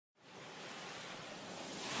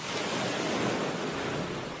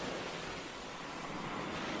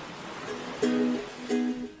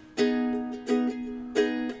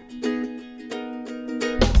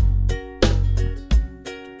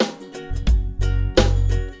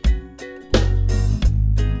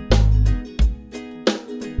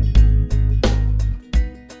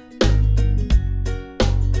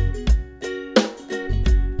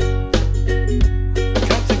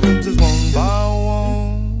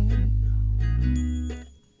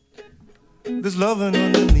There's loving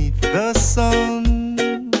underneath the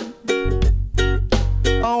sun.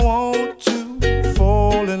 I want to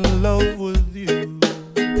fall in love with you.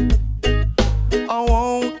 I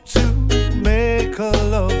want to make a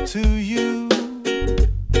love to you.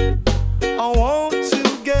 I want to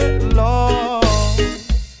get lost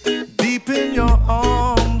deep in your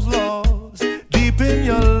arms, lost deep in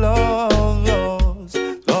your love,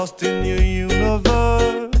 lost in your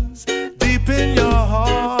universe, deep in your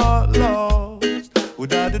heart, lost.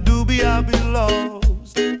 Without the doobie, I'll be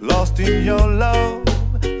lost in your love,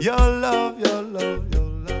 your love, your love, your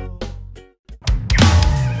love.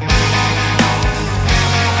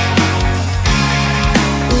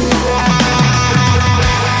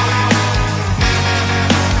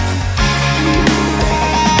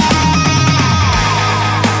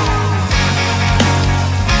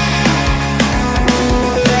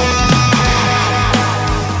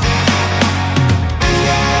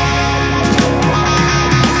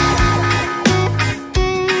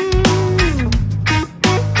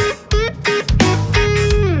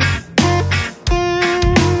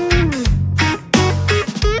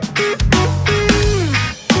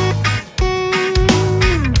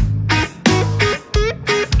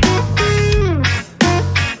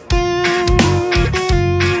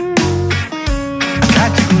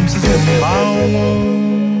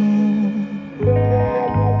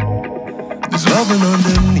 There's loving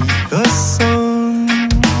underneath the sun.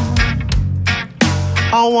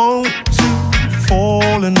 I want to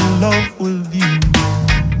fall in love with you.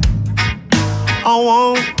 I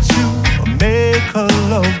want to make a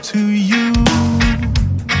love to you.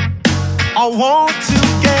 I want to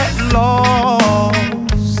get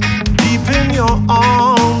lost deep in your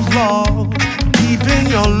arms, lost deep in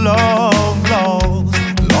your love,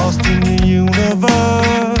 lost in the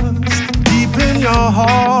universe, deep in your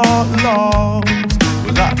heart, lost.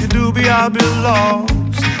 Without you, doobie, I'll be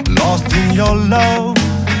lost in your love,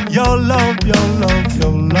 your love, your love,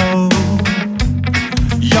 your love.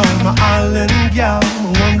 You're my island gal,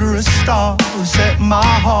 my wondrous star who set my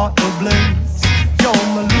heart ablaze. You're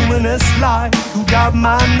my luminous light who got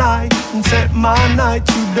my night and set my night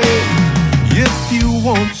today. If you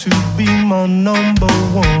want to be my number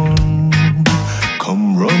one,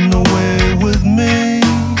 come run away with me.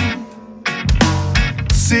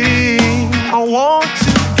 See, I want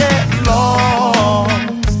to get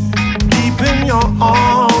lost deep in your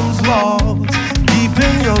arms, lost deep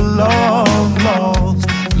in your love,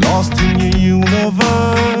 lost in your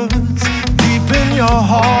universe, deep in your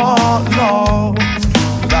heart, lost.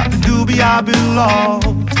 Without the doobie, I'll be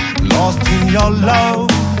lost in your love,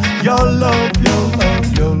 your love, your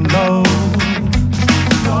love, your love.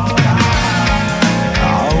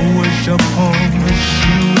 I wish upon a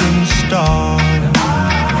shooting star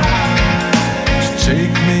to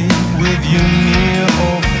take me with you near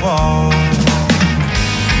or far.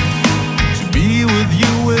 To be with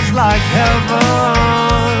you is like heaven.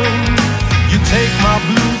 You take my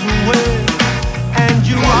blues away and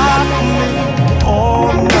you rock me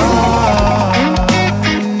all night.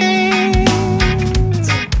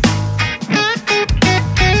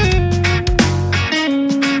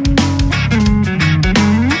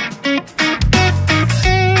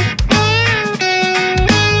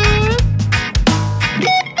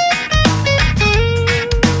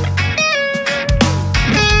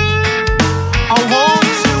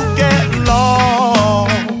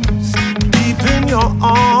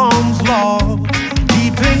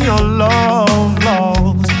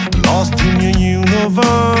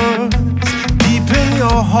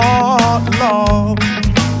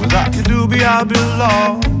 I'll be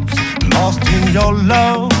lost in your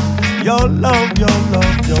love, your love, your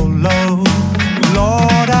love, your love.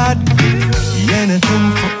 Lord, I'd do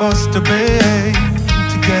anything for us to be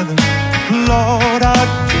together. Lord, I'd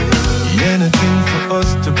do anything for us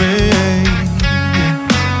to be.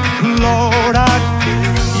 Lord, I'd do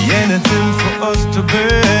anything for us to be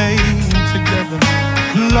together.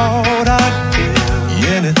 Lord, I'd do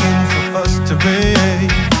anything for us to be.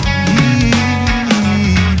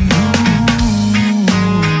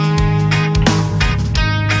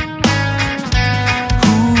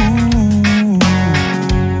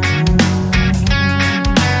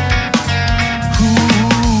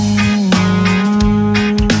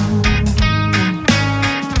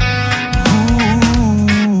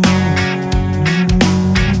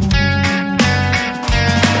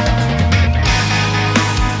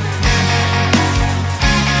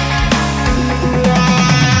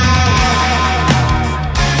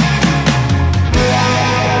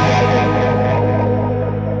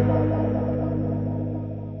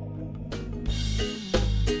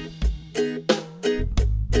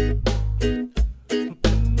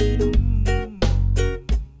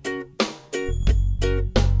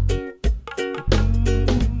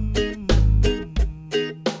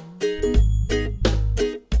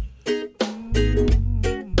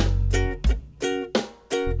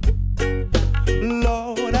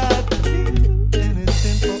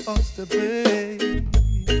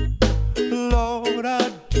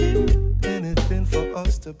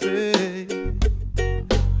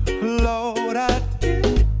 Lord, I'd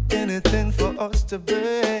give anything for us to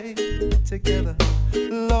be together.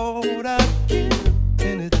 Lord, I'd give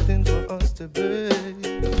anything for us to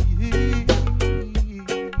be.